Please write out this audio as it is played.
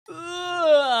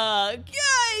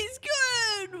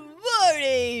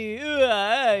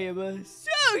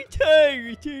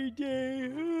third day.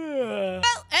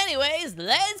 Well, anyways,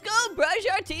 let's go brush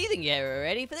our teeth and get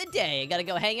ready for the day. I gotta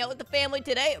go hang out with the family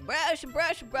today. Brush,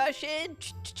 and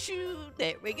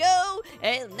there we go.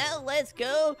 And now let's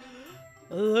go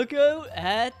look out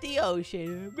at the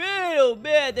ocean. Man, oh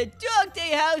man, the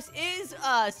Dogday house is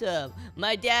awesome.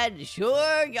 My dad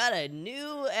sure got a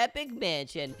new epic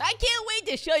mansion. I can't wait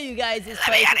to show you guys this place.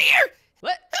 Let me out of here!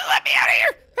 What? Let me out of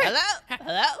here!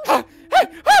 Hello?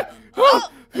 Oh,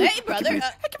 hey, brother.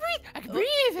 I can breathe.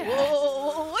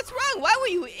 What's wrong? Why were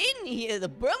you in here, the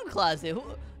broom closet?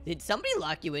 Did somebody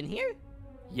lock you in here?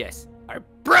 Yes, our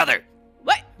brother.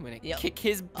 What? I'm gonna kick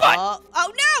his butt.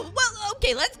 Oh no! Well,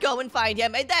 okay, let's go and find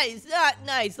him. That is not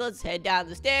nice. Let's head down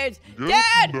the stairs. Get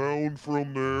Dad! down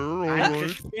from there, I'm alright?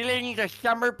 just feeling the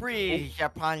summer breeze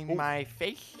upon my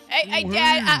face. Hey,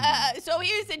 Dad. So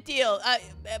here's the deal.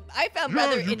 I found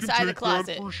brother you inside can the take closet.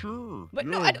 that for sure. But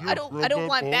yeah, no, I don't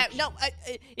want that. No,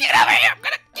 Get over here! I'm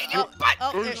gonna kick your butt.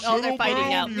 They're fighting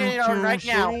now. You Get on two, right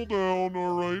now. settle down,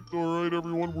 alright,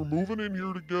 everyone. We're moving in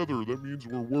here together. That means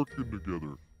we're working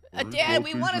together. Dad,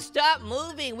 we want to stop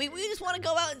moving. We just want to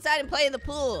go out inside and play in the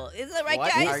pool. Isn't that right, What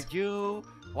guys? are you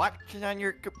watching on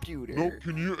your computer? No,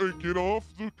 can you get off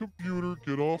the computer,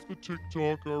 get off the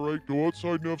TikTok, alright? Go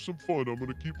outside and have some fun. I'm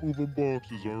gonna keep moving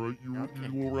boxes, alright? You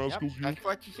little rascals, you. That's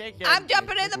what you say. I'm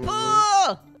jumping in the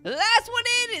pool. The last one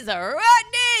in is a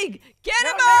rotten egg. Get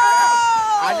him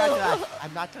I'm all!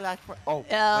 not the last one. Oh,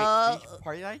 Oh. wait, these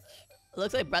party lights?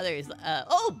 Looks like brother is.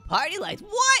 Party lights.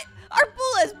 What? Our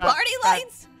pool has party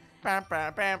lights? Bam,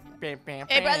 bam, bam, bam, bam,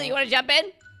 Hey, brother, you want to jump in?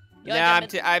 No,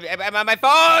 I'm on my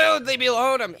phone. Leave me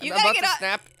alone. I'm You about gotta to get off.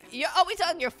 snap. You're always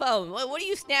on your phone. What are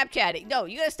you Snapchatting? No,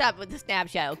 you gotta stop with the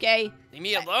Snapchat, okay? Leave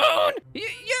me alone.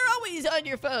 You're always on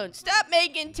your phone. Stop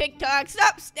making TikTok.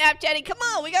 Stop Snapchatting. Come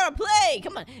on, we gotta play.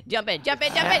 Come on, jump in. Push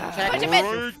him in.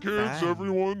 Alright, kids,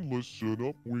 everyone, listen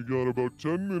up. We got about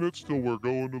 10 minutes till we're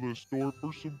going to the store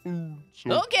for some food.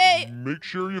 So Okay. make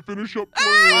sure you finish up Ah,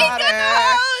 playing. he's got the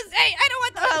hose. Hey, I don't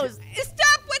want the hose.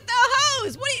 Stop with the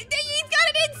hose. What? He's got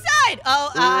it inside.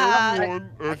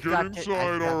 Everyone, get stopped it.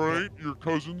 inside, alright? Your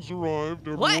cousins arrived.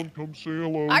 Everyone What? come say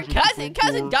hello. Our at the cousin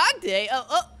front door. Dogday.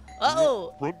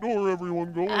 Oh. Front door,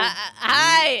 everyone, go on.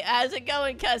 Hi, how's it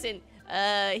going, cousin?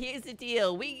 Here's the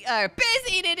deal. We are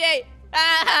busy today.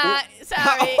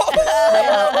 Sorry.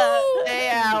 Stay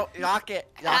out. Lock it.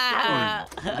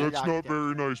 That's not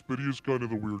very nice, but he is kind of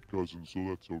the weird cousin, so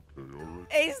that's okay,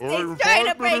 alright? He's Alright, trying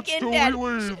to 5 break minutes in, till Dad. we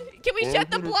leave. Can we 5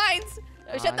 shut the minutes. blinds?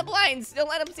 Shut the blinds. Don't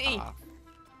let him see.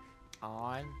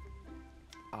 On.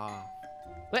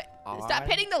 What? Stop on.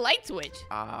 hitting the light switch.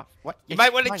 What? You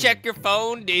might want to check your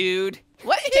phone, dude.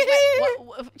 What?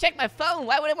 Check my phone?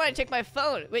 Why would I want to check my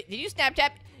phone? Wait, did you Snapchat?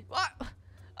 What?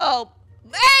 Oh.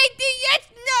 Hey, that's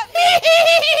not me!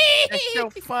 That's so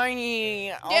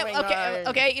funny. Oh Yeah, my God.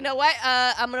 okay, you know what?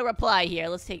 I'm gonna reply here.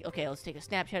 Let's take a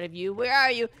snapshot of you. Where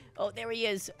are you? Oh, there he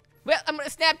is. Well, I'm gonna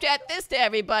Snapchat this to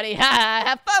everybody.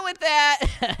 Have fun with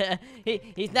that.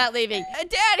 He's not leaving.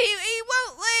 Dad, he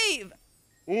won't leave.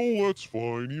 Oh, that's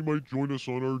fine. He might join us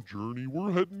on our journey.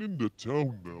 We're heading into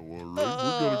town now, alright?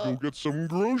 We're gonna go get some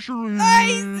groceries.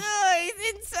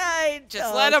 He's inside.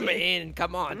 Just let him in.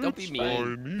 Come on, don't be It's mean.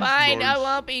 fine. He's Fine, nice. I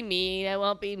won't be mean.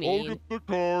 I'll get the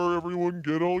car. Everyone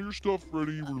get all your stuff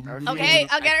ready. We're leaving Okay, in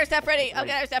I'll get our stuff ready. I want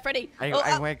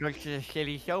to go to the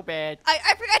city so bad.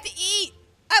 I forgot to eat.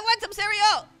 I want some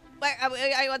cereal. Wait,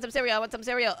 I want some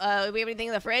cereal. Do we have anything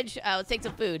in the fridge? Let's take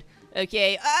some food.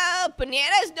 Okay.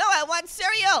 Bananas? No, I want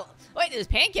cereal. Wait, there's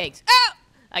pancakes. Oh,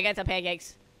 I got some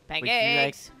pancakes.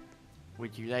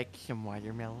 Would you like some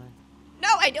watermelon? No,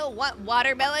 I don't want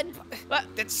watermelon. What?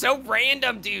 That's so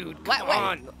random, dude. Come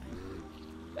on.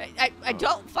 I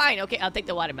don't. Fine. Okay, I'll take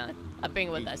the watermelon. I'll bring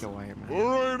it with us. The watermelon.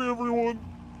 Alright, everyone.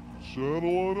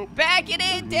 Settle on up. Back it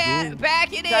in, Dad.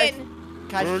 Back it in.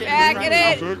 Guys, Back it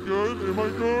in. Is that good? Am I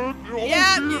good? Oh,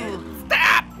 Yeah. dear.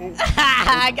 Stop. Oh,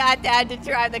 I got Dad to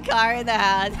drive the car in the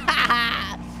house.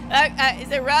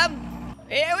 Is it rum?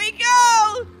 Here we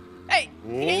go. Hey,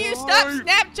 can you stop Alright.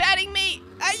 Snapchatting me?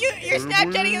 You're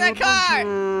Snapchatting in the Here car.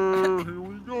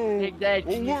 we go. Hey, Dad,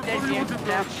 Oh, look, buddy, look at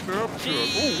that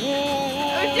Snapchat.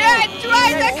 Oh, Dad,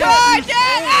 drive the car,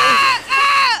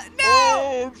 Dad! No!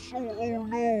 Oh, I'm so, oh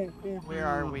no. Oh, Where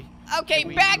are we? Okay,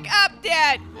 back up,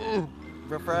 Dad.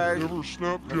 Reverse. Never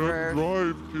Snapchat Reverse.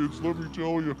 drive, kids, let me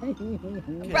tell you.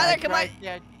 Brother, come on.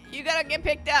 Dad. You gotta get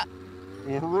picked up.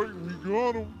 Alright, we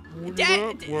got him.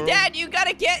 Dad, you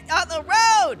gotta get on the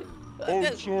road. Oh,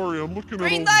 sorry, I'm looking at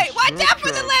Green all light. these Watch out for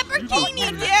the Snapchats. Lamborghini, These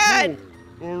are Dad.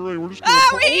 cool. Alright, we're just gonna... Oh,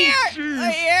 we're here. jeez.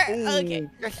 We're here. Oh. Okay.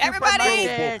 You're super Everybody,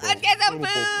 motivated. let's get some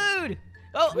Little food.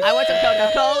 Oh, I want some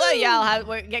Coca-Cola.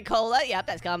 Yeah, get cola. Yep,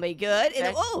 that's gonna be good.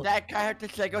 Oh, That guy had the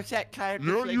Lego set. Yeah,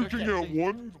 you can get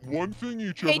one thing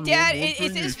each. hey, everyone, Dad, one is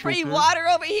thing this each, free okay? water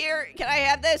over here? Can I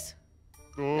have this?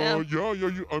 Yeah,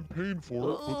 I'm paying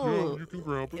for it, but yeah, Ooh. you can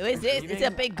grab it. What is this? It's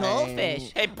a big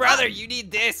goldfish. Hey, brother, you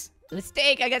need this.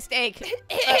 Steak. I got steak.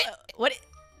 What?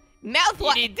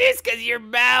 Mouthwash. You need this because your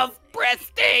mouth breath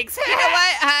stinks. You know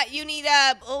what? You need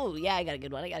oh yeah, I got a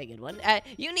good one.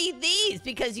 You need these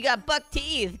because you got buck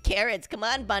teeth. Carrots. Come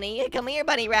on, bunny. Come here,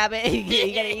 bunny rabbit.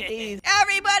 You gotta eat these.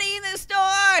 Everybody in the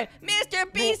store.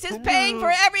 Mr. Beast is paying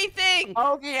for everything.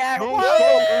 Oh yeah. No, Whoa.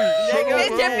 stop, hey,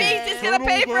 Mr. Beast is gonna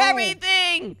pay for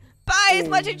everything. Buy as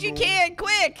much as you can,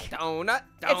 quick. Donut.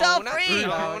 It's all free.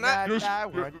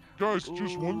 Donut. Guys,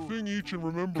 just one thing each, and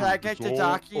remember, Can I get it's the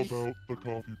all Dockies? about the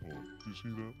coffee pot. Do you see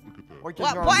that? Look at that. Or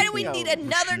just Why normal do we Lego. need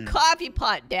another Machine. coffee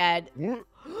pot, Dad? What?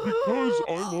 Because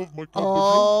I love my coffee.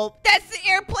 Oh, that's the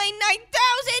airplane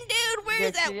 9000, dude. Where is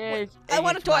Yes, that? it is. I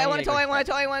want a It's toy. my I want a Lego toy. I set. want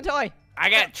a toy. I want a toy. I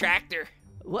got a tractor.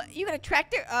 What? You got a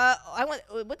tractor? I want.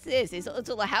 What's this? It's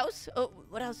a house. Oh,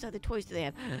 what else other toys do they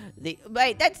have?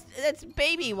 Wait, that's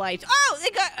baby wipes. Oh,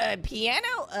 they got a piano.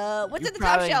 What's at the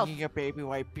top shelf? Need a baby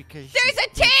wipe because There's a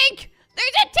tank.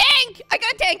 There's a tank. I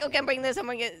got a tank. Okay, I'm bringing this. I'm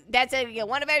gonna get. That's it. Get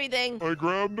one of everything. I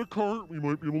grabbed a cart. We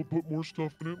might be able to put more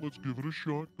stuff in it. Let's give it a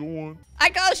shot. Go on. I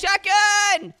got a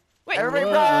shotgun. Wait. Everybody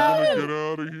We're run! gonna get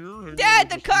out of here. Hang Dad, on,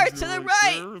 the just car's leave to it the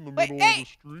right. there in the Wait, middle of hey, the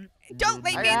street. Don't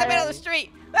make We're me in the gonna- middle of the street.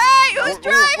 Hey, who's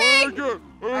driving? I get out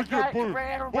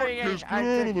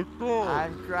of the car.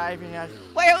 I'm driving us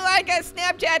Wait, hold on. I gotta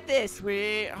Snapchat this.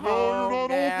 sweet No, home you're not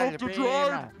old enough to Alabama.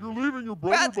 drive. You're leaving your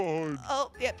brother behind.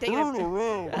 Oh, yep. Take Turn it.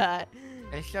 around.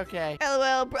 It's okay.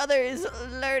 LOL, brother is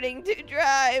learning to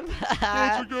drive. It's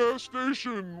a gas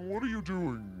station. What are you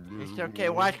doing? It's okay.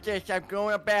 Watch this. I'm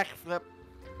going a backflip.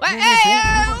 What? Hey,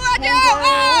 watch out!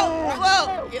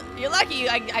 Oh! Whoa! You're lucky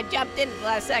I jumped in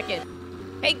last second.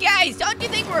 Hey, guys, don't you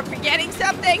think we're forgetting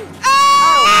something?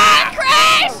 Oh!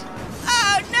 Crash!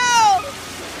 Oh, no!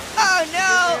 Oh,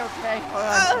 no! Okay.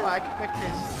 Hold on. I can fix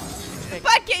this.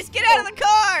 Buckets, get out of the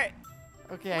car!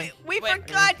 Okay. We Wait.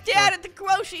 forgot Dad at the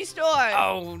grocery store.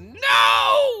 Oh,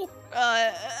 no!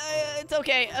 It's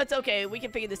okay. It's okay. We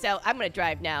can figure this out. I'm gonna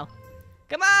drive now.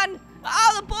 Come on!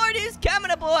 All aboard is coming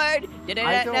aboard!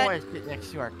 I don't want to sit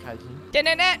next to our cousin.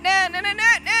 Hey,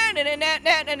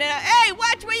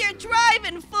 watch where you're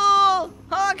driving, fool!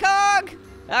 Honk, honk!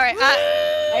 All right,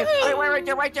 Hey, wait,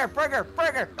 right there. Burger.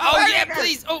 Oh, yeah,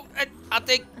 please. Oh, I'll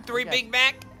take 3 Okay. Big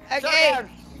Mac. okay. down.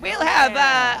 We'll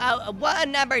have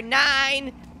one number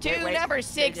 9, 2 Wait, number wait,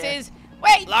 6s.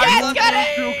 Wait, Large Dad's one. got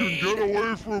You a can get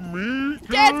away from me.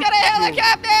 Dad's got a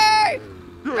helicopter!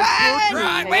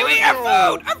 Run! Wait, our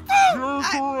food! Our food!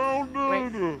 Jerk around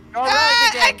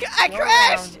I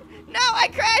crashed! No, I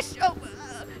crashed! Oh,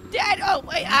 Dad! Oh,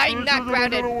 wait, I'm not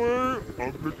grounded.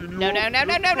 I'm picking you No!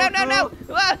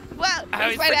 Well, I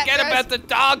always forget about the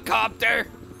dog copter.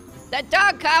 the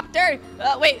dog copter.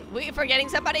 Wait, we forgetting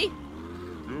somebody?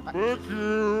 Get back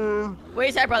here.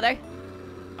 Where's our brother?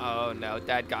 Oh, no,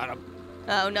 Dad got him.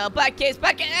 Oh no, Bucket!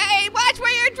 Hey, watch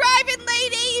where you're driving,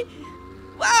 lady!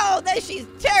 Whoa, she's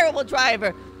a terrible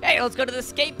driver. Hey, let's go to the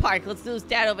skate park. Let's lose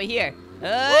Dad over here.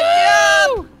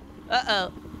 No!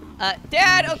 Uh-oh.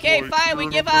 Dad, okay, fine, we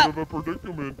give up. Bit of a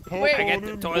predicament. Wait. I got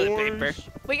the toilet paper.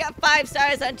 We got 5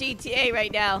 stars on GTA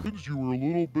right now. You were a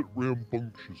little bit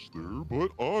rambunctious there,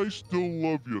 but I still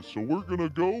love you, so we're gonna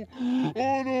go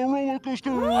on a roller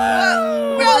coaster.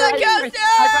 Roller coaster!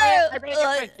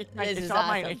 It's all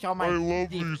mine. It's all I mine. love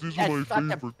these. These are my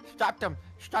favorite. Stop them.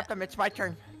 It's my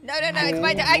turn. No, it's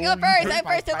my turn. I go No, first. you I'm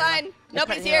first in fine. line.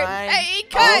 Nobody's Put me here. in line. Hey,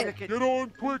 cut! Get on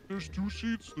quick. There's 2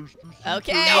 seats.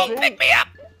 Okay. There No, you go. pick me up!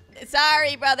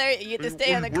 Sorry, brother. You get to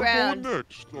stay on the ground. We're going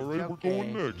next. All right, we're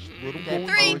going next. Let 'em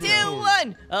go. 3, 2,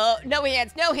 1. Oh, no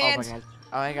hands. No Oh hands.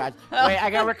 my god. Oh. Wait, I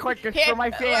gotta record this Here, for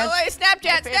my fans. wait,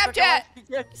 Snapchat.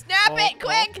 Snap it,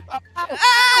 quick. Oh.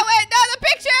 Oh, wait, no, the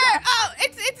picture. Oh,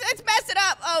 it's messing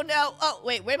up. Oh, no. Oh,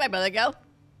 wait, where'd my brother go?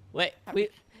 Wait,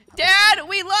 Dad,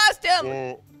 we lost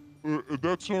him.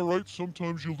 That's all right.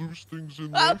 Sometimes you lose things in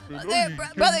Oh, life. And,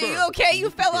 brother, you okay? You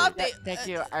fell off the... Thank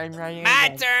you. I'm running. My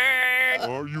again. turn!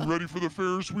 Are you ready for the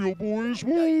Ferris wheel, boys?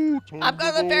 Woo! Time I'm to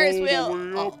going the go Ferris all wheel.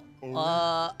 the way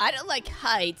up. I don't like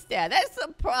heights, Dad. That's the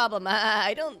problem.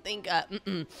 I don't think, I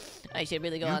should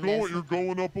really go on this. You're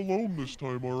going up alone this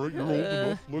time, all right? You're old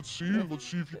enough. Let's see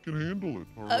if you can handle it,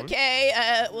 all right? Okay,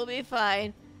 we'll be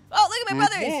fine. Oh, look at my Good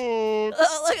brothers. luck.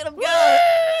 Oh, look at them go.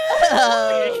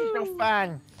 This is so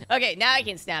fun. Okay, now I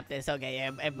can snap this. Okay,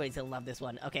 yeah, everybody's gonna love this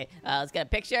one. Okay, let's get a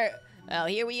picture. Oh,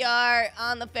 here we are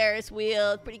on the Ferris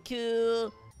wheel. Pretty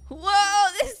cool.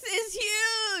 Whoa, this is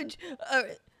huge. Whoa,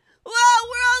 we're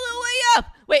all the way up.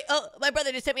 Wait, oh, my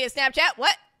brother just sent me a Snapchat.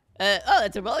 What? Oh,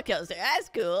 that's a roller coaster. That's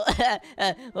cool.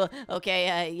 Well,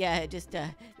 okay, yeah, just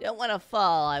don't want to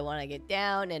fall. I want to get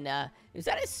down. And is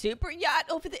that a super yacht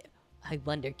over there? I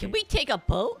wonder, can we take a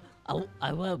boat? Oh,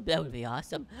 that would be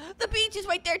awesome. The beach is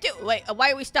right there, too. Wait,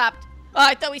 why are we stopped? Oh,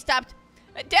 I thought we stopped.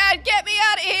 Dad, get me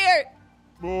out of here.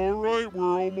 All right,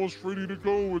 we're almost ready to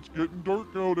go. It's getting dark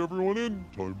out. Everyone in.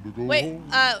 Time to go Wait,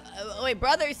 home. wait,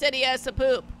 brother said he has to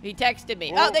poop. He texted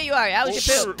me. Oh, there you are. How was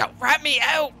your poop? Don't rat me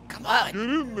out. Come on. Get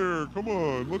in there. Come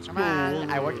on. Let's Come go. on,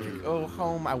 I All want to right. go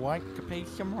home. I want to play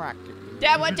some rocket.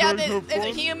 Dad, watch you out. guys have There's a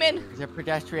fun? human. Is a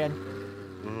pedestrian?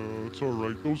 It's all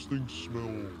right. Those things smell.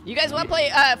 You guys want to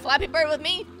play Flappy Bird with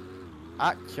me?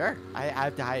 Sure. I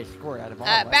have the highest score out of all.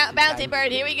 Bouncy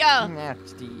Bird, here we go.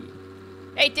 Nasty.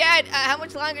 Hey, Dad, how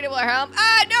much longer do we're home?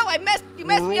 No, you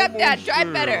messed me up, Dad.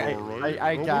 Drive better. All right.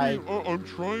 I died. I'm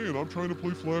trying. I'm trying to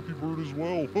play Flappy Bird as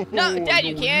well. No, I Dad, know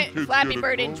you where can't kids Flappy get it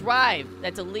Bird and from. drive.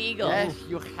 That's illegal. Yes,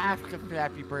 you have to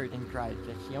Flappy Bird and drive.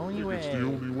 That's the only way. It's the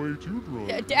only way to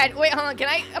drive. Dad, wait, hold on.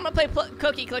 I'm gonna play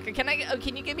Cookie Clicker.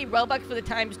 Can you give me Robux for the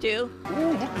times two? Oh,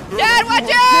 look at that. Dad,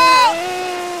 watch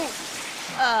out!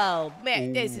 Oh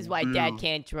man, this is why dear. Dad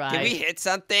can't drive. Did we hit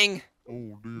something?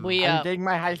 Oh, dear. We I'm getting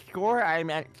my high score. I'm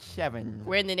at 7.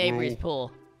 we're in the neighbor's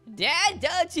pool. Dad,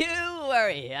 don't you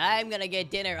worry. I'm gonna get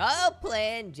dinner all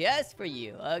planned just for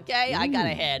you. Okay, I got a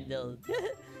handle.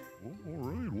 Well, all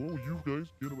right. Well, you guys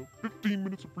get about 15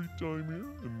 minutes of free time here,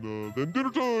 and then dinner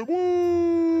time.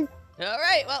 Woo! All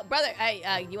right, well, brother,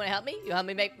 you wanna help me? You help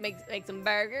me make some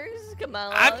burgers? Come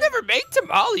on. I've never made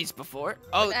tamales before.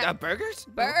 Oh, that- burgers?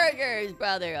 Burgers,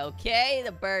 brother, okay?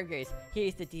 The burgers.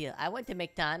 Here's the deal. I went to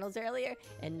McDonald's earlier,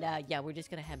 and yeah, we're just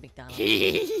gonna have McDonald's.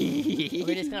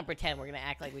 We're just gonna pretend we're gonna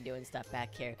act like we're doing stuff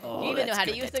back here. Oh, Do you even know that's how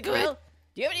to good, use the that's good. grill?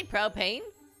 Do you have any propane?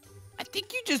 I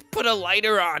think you just put a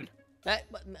lighter on.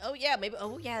 Oh yeah, maybe.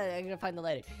 Oh yeah, I'm gonna find the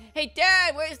lighter. Hey,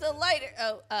 Dad, where's the lighter?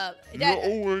 Oh, Yeah, Dad.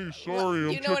 hey, sorry.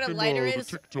 do you I'm know what a checking lighter the is?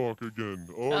 TikTok again.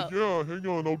 Oh. Yeah, hang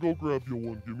on. I'll go grab you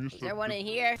one. Give me a Is second. there one in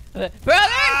here? Brother!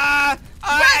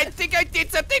 I think I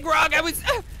did something wrong. I was.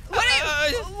 What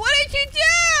did you do?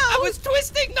 I was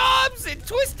twisting knobs and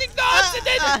twisting knobs and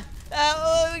then.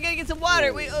 We gotta get some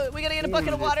water. We gotta get a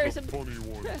bucket of water or some. Funny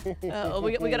one.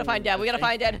 We gotta find Dad. We gotta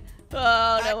find Dad.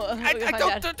 Oh no, we gotta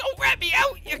find Dad. Don't rat me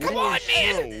out. Come on,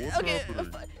 man. What's Okay.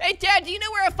 happening? Hey, Dad, do you know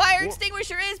where a fire What?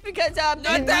 extinguisher is? Because Not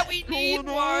that we What's need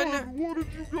going one. on? What did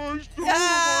you guys do?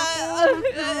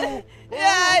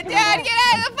 Dad, get out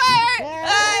of the fire!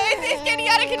 It's getting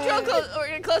out of control. We're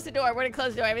gonna close the door. We're gonna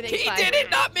close the door. Everything's He fine. did it,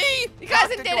 not me.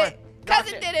 Cousin the did door. it.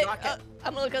 Cousin Lock did it. it. Lock it.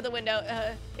 I'm gonna look out the window.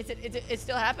 It's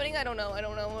still happening? I don't know.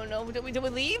 Do we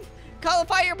leave? Call the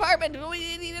fire department. Do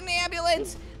we need an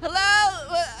ambulance?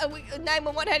 Hello?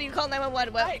 911. How do you call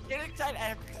 911? Well, Hey, get inside. I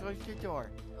have to close your door.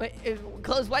 wait,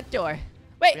 close what door?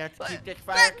 Wait. We have to keep this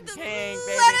fire let contained,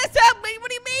 baby. us up. Wait, what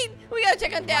do you mean? We gotta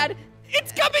check on Dad.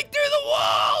 It's coming through the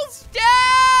walls.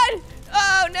 Dad!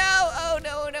 Oh no! Oh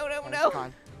no! Come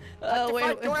on. Oh Wait,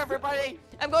 wait. door, everybody.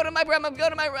 I'm going to my room. I'm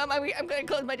gonna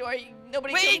close my door.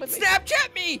 Nobody come Wait, with me.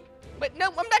 Snapchat me. But no,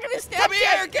 I'm not gonna snap. Come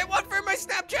here, get one for my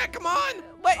Snapchat. Come on.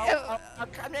 Wait. I'm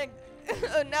coming.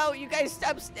 Oh no! You guys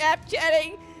stop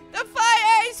Snapchatting. The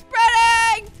fire is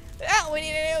spreading. Oh, we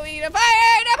need a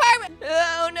fire department.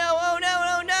 Oh no! Oh no!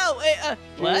 Oh no! Wait,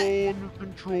 It's what? all under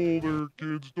control there,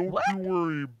 kids. Don't What? you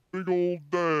worry. Big old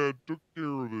Dad took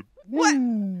care of it. What?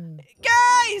 Woo!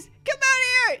 Guys, come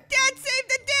out here! Dad saved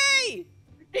the day.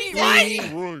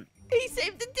 Right. He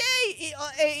saved the day.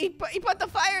 He put the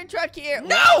fire truck here.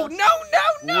 No, no, no,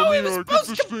 no. Let It me, was get supposed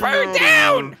this to thing burn out of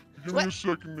down. here. Give What? me a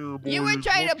second there, boys. You were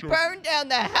trying to Watch out. burn down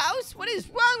the house? What is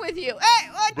wrong with you? Hey,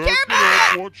 Back careful!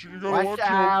 it up. Watch, you gotta Watch watch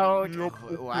out. Yep,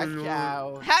 okay, Watch all right.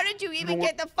 out. How did you even know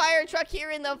get the fire truck here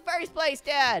in the first place,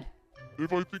 Dad?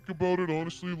 If I think about it,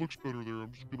 honestly, it looks better there.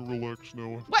 I'm just gonna relax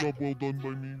now. What? Job well done by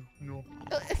me. You know.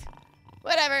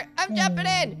 Whatever, I'm jumping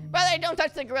in. Brother, don't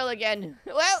touch the grill again.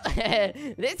 Well,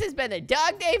 this has been the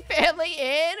Dog Day family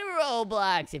in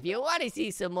Roblox. If you want to see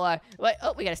some more, wait,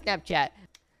 oh, we got a Snapchat.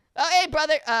 Oh, hey,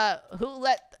 brother, who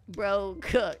let bro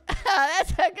cook?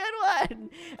 That's a good one.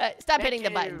 Stop hitting the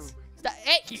buttons. Stop,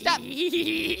 hey, stop.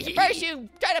 First you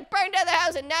tried to burn down the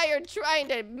house, and now you're trying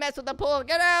to mess with the pool.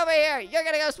 Get over here. You're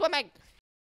gonna go swimming.